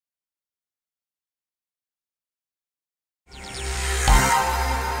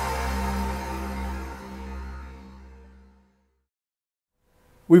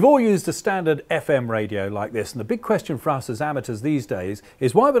We've all used a standard FM radio like this, and the big question for us as amateurs these days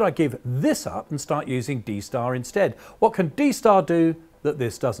is why would I give this up and start using D-STAR instead? What can D-STAR do that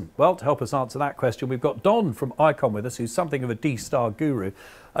this doesn't? Well, to help us answer that question, we've got Don from Icom with us, who's something of a D-STAR guru.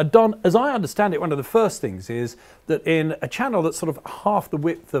 Don, as I understand it, one of the first things is that in a channel that's sort of half the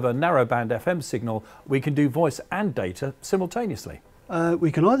width of a narrowband FM signal, we can do voice and data simultaneously.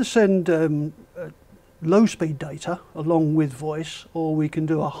 We can either send low-speed data along with voice, or we can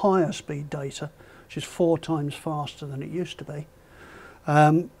do a higher speed data, which is 4 times faster than it used to be.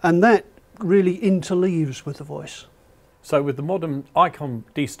 And that really interleaves with the voice. So with the modern Icom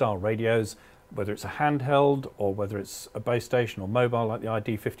D-STAR radios, whether it's a handheld or whether it's a base station or mobile like the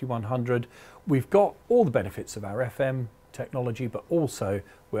ID5100, we've got all the benefits of our FM technology, but also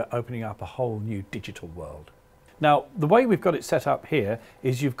we're opening up a whole new digital world. Now, the way we've got it set up here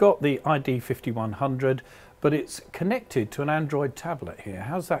is you've got the ID5100, but it's connected to an Android tablet here.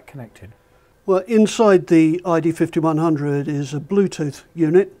 How's that connected? Well, inside the ID5100 is a Bluetooth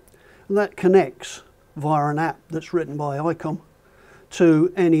unit, and that connects via an app that's written by Icom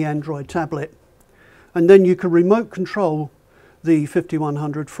to any Android tablet. And then you can remote control the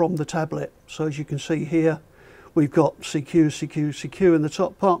 5100 from the tablet. So as you can see here, we've got CQ, CQ, CQ in the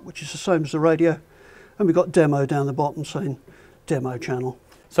top part, which is the same as the radio. And we've got demo down the bottom saying demo channel.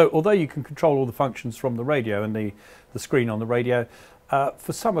 So although you can control all the functions from the radio and the screen on the radio,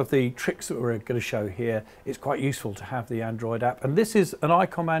 for some of the tricks that we're going to show here, it's quite useful to have the Android app. And this is an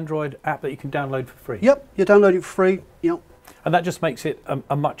Icom Android app that you can download for free. Yep, you download it for free. Yep. And that just makes it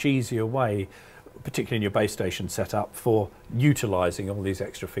a much easier way, particularly in your base station setup, for utilising all these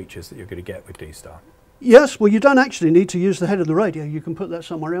extra features that you're going to get with D-STAR. Yes, well, you don't actually need to use the head of the radio. You can put that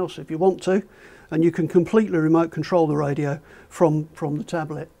somewhere else if you want to, and you can completely remote control the radio from the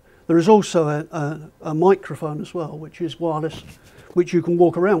tablet. There is also a microphone as well, which is wireless, which you can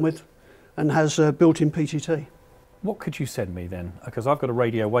walk around with and has a built-in PTT. What could you send me then? Because I've got a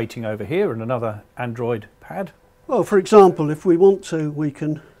radio waiting over here and another Android pad. Well, for example, if we want to, we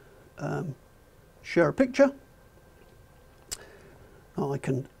can share a picture. I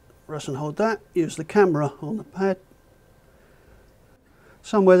can press and hold that, use the camera on the pad.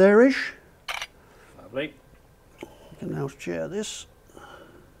 Somewhere there-ish. Lovely. We can now share this.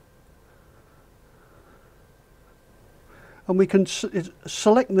 And we can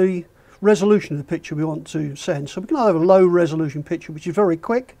select the resolution of the picture we want to send. So we can either have a low resolution picture, which is very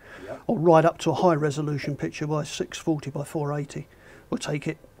quick, yep, or right up to a high resolution picture by 640 by 480. We'll take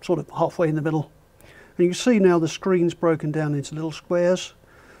it sort of halfway in the middle. And you can see now the screen's broken down into little squares,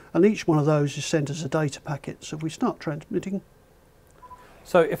 and each one of those is sent as a data packet. So if we start transmitting.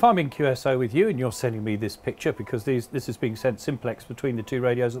 So if I'm in QSO with you and you're sending me this picture, because this is being sent simplex between the two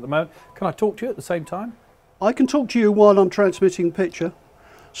radios at the moment, can I talk to you at the same time? I can talk to you while I'm transmitting the picture.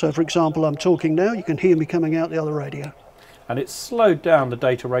 So for example, I'm talking now, you can hear me coming out the other radio. And it's slowed down the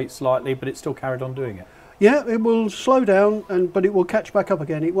data rate slightly, but it's still carried on doing it. Yeah, it will slow down, but it will catch back up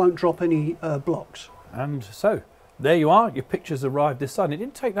again. It won't drop any blocks. And so, there you are, your picture's arrived this side. It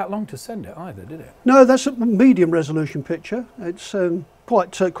didn't take that long to send it either, did it? No, that's a medium resolution picture. It's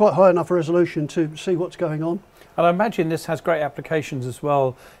quite high enough resolution to see what's going on. And I imagine this has great applications as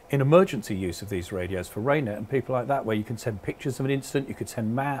well in emergency use of these radios for RayNet and people like that, where you can send pictures of an instant, you could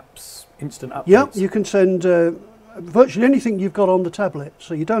send maps, instant updates. Yeah, you can send virtually anything you've got on the tablet.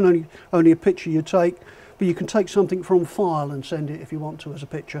 So you don't only a picture you take, but you can take something from file and send it if you want to as a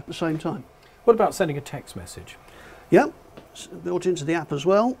picture at the same time. What about sending a text message? Yeah, it's built into the app as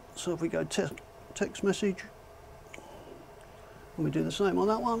well. So if we go text message, and we do the same on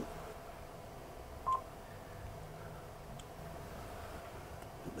that one.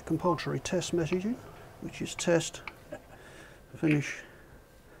 The compulsory test messaging, which is test, finish,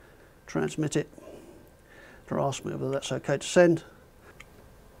 transmit it. To ask me whether that's okay to send.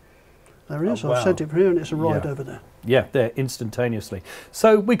 There it is. Oh, wow. I've sent it from here and it's arrived over there. Yeah, there instantaneously.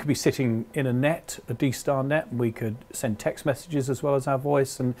 So we could be sitting in a net, a D-STAR net, and we could send text messages as well as our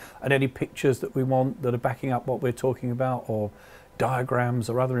voice, and any pictures that we want that are backing up what we're talking about, or diagrams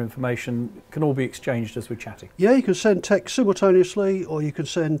or other information can all be exchanged as we're chatting. Yeah, you can send text simultaneously, or you can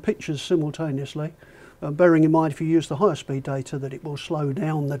send pictures simultaneously. Bearing in mind, if you use the higher speed data, that it will slow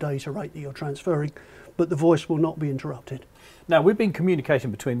down the data rate that you're transferring, but the voice will not be interrupted. Now, we've been communicating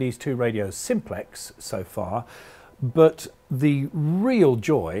between these two radios simplex so far, but the real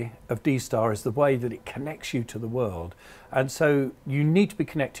joy of D-STAR is the way that it connects you to the world. And so you need to be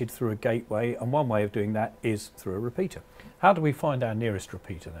connected through a gateway, and one way of doing that is through a repeater. How do we find our nearest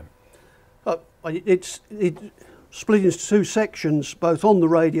repeater then? It's split into two sections, both on the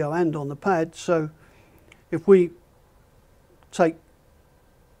radio and on the pad. So if we take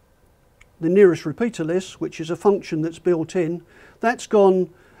the nearest repeater list, which is a function that's built in. That's gone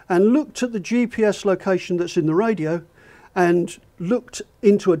and looked at the GPS location that's in the radio and looked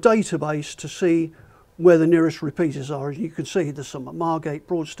into a database to see where the nearest repeaters are. As you can see, there's some at Margate,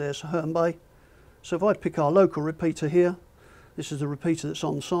 Broadstairs, Herne Bay. So if I pick our local repeater here, this is the repeater that's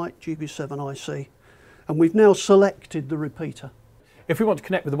on site, GB7IC, and we've now selected the repeater. If we want to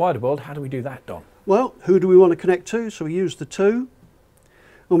connect with the wider world, how do we do that, Don? Well, who do we want to connect to? So we use the to,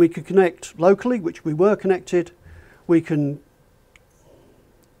 and we can connect locally, which we were connected. We can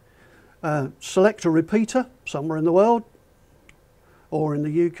select a repeater somewhere in the world or in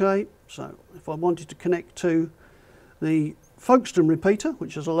the UK. So if I wanted to connect to the Folkestone repeater,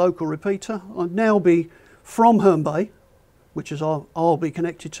 which is a local repeater, I'd now be from Herne Bay, which is I'll be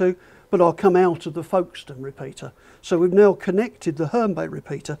connected to, but I'll come out of the Folkestone repeater. So we've now connected the Herne Bay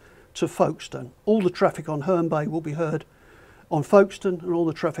repeater to Folkestone. All the traffic on Herne Bay will be heard on Folkestone, and all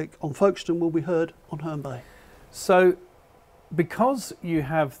the traffic on Folkestone will be heard on Herne Bay. So because you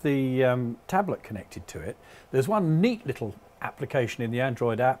have the tablet connected to it, there's one neat little application in the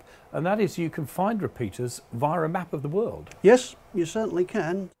Android app, and that is you can find repeaters via a map of the world. Yes, you certainly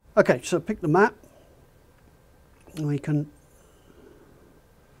can. Okay, so pick the map, and we can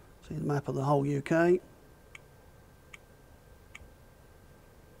see the map of the whole UK.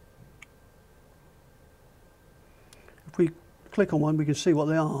 If we click on one, we can see what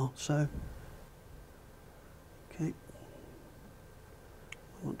they are. So, okay,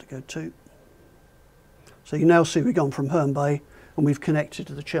 I want to go to. So you now see we've gone from Herne Bay and we've connected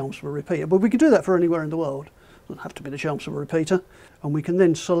to the Chelmsford repeater. But we can do that for anywhere in the world. It doesn't have to be the Chelmsford repeater. And we can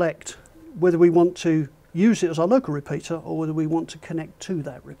then select whether we want to use it as our local repeater or whether we want to connect to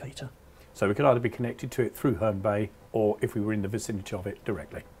that repeater. So we could either be connected to it through Herne Bay, or if we were in the vicinity of it,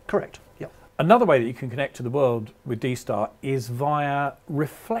 directly. Correct, yeah. Another way that you can connect to the world with D-STAR is via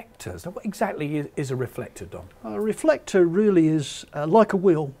reflectors. Now, what exactly is a reflector, Don? A reflector really is like a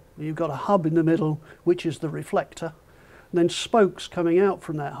wheel. You've got a hub in the middle, which is the reflector, and then spokes coming out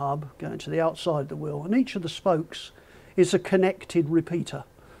from that hub, going to the outside of the wheel, and each of the spokes is a connected repeater.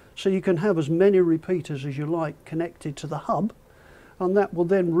 So you can have as many repeaters as you like connected to the hub, and that will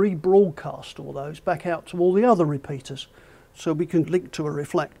then rebroadcast all those back out to all the other repeaters. So we can link to a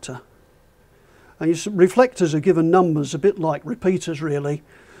reflector. And reflectors are given numbers, a bit like repeaters really.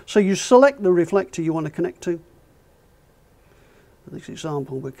 So you select the reflector you want to connect to. For this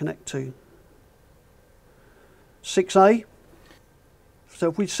example, we'll connect to 6A. So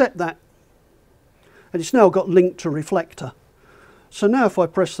if we set that, and it's now got linked to reflector. So now if I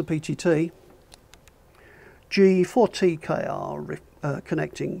press the PTT, G4TKR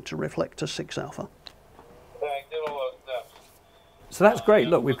connecting to reflector 6 alpha. So that's great.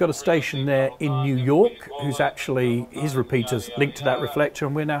 Look, we've got a station there in New York who's actually, his repeater's linked to that reflector,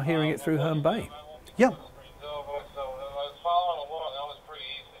 and we're now hearing it through Herne Bay. Yeah.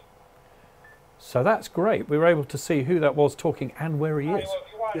 So that's great. We were able to see who that was talking and where he is.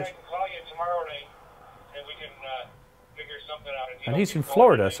 Yes. And he's in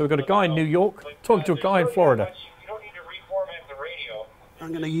Florida, so we've got a guy in New York talking to a guy in Florida. I'm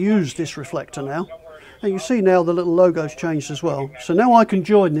going to use this reflector now. And you see now the little logo's changed as well. So now I can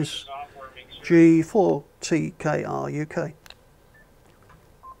join this G4TKR UK.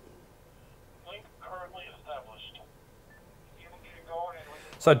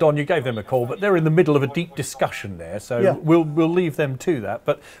 So Don, you gave them a call, but they're in the middle of a deep discussion there, so yeah. we'll leave them to that.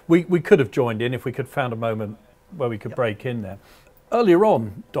 But we could have joined in if we could have found a moment where we could break in there. Earlier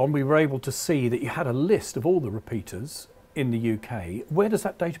on, Don, we were able to see that you had a list of all the repeaters in the UK. Where does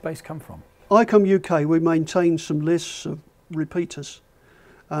that database come from? Icom UK, we maintain some lists of repeaters,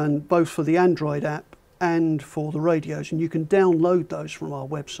 and both for the Android app and for the radios, and you can download those from our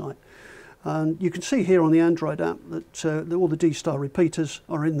website. And you can see here on the Android app that all the D-STAR repeaters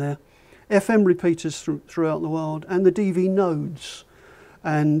are in there, FM repeaters throughout the world, and the DV nodes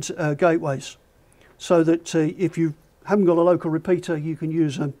and gateways. So that if you haven't got a local repeater, you can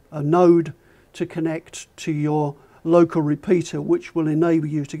use a node to connect to your local repeater, which will enable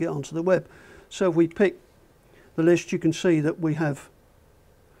you to get onto the web. So if we pick the list, you can see that we have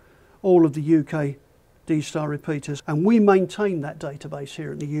all of the UK D-STAR repeaters, and we maintain that database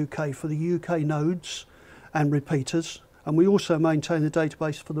here in the UK for the UK nodes and repeaters, and we also maintain the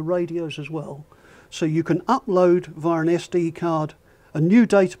database for the radios as well. So you can upload via an SD card a new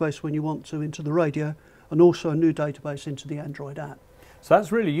database when you want to into the radio, and also a new database into the Android app. So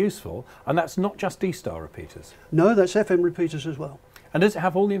that's really useful, and that's not just D-STAR repeaters? No, that's FM repeaters as well. And does it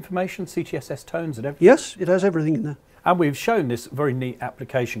have all the information, CTSS tones and everything? Yes, it has everything in there. And we've shown this very neat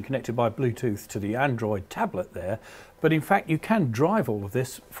application connected by Bluetooth to the Android tablet there. But in fact, you can drive all of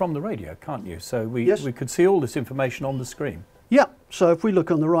this from the radio, can't you? So we could see all this information on the screen. Yeah, so if we look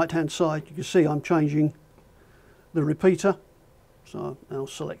on the right-hand side, you can see I'm changing the repeater. So I'm now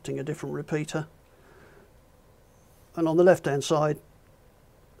selecting a different repeater. And on the left-hand side,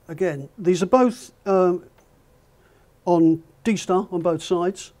 again, these are both on D-STAR on both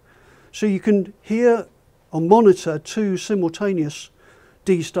sides. So you can hear or monitor two simultaneous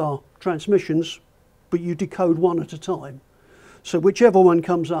D-STAR transmissions, but you decode one at a time. So whichever one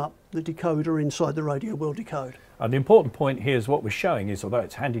comes up, the decoder inside the radio will decode. And the important point here is what we're showing is, although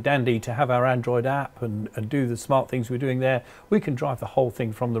it's handy dandy to have our Android app and do the smart things we're doing there, we can drive the whole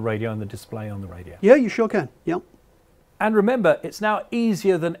thing from the radio and the display on the radio. Yeah, you sure can. Yeah. And remember, it's now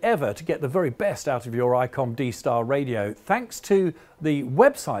easier than ever to get the very best out of your Icom D-STAR radio, thanks to the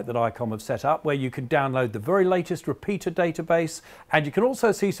website that Icom have set up, where you can download the very latest repeater database, and you can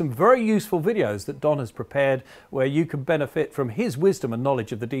also see some very useful videos that Don has prepared, where you can benefit from his wisdom and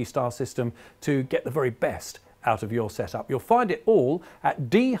knowledge of the D-STAR system to get the very best out of your setup. You'll find it all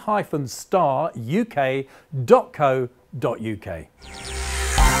at d-staruk.co.uk.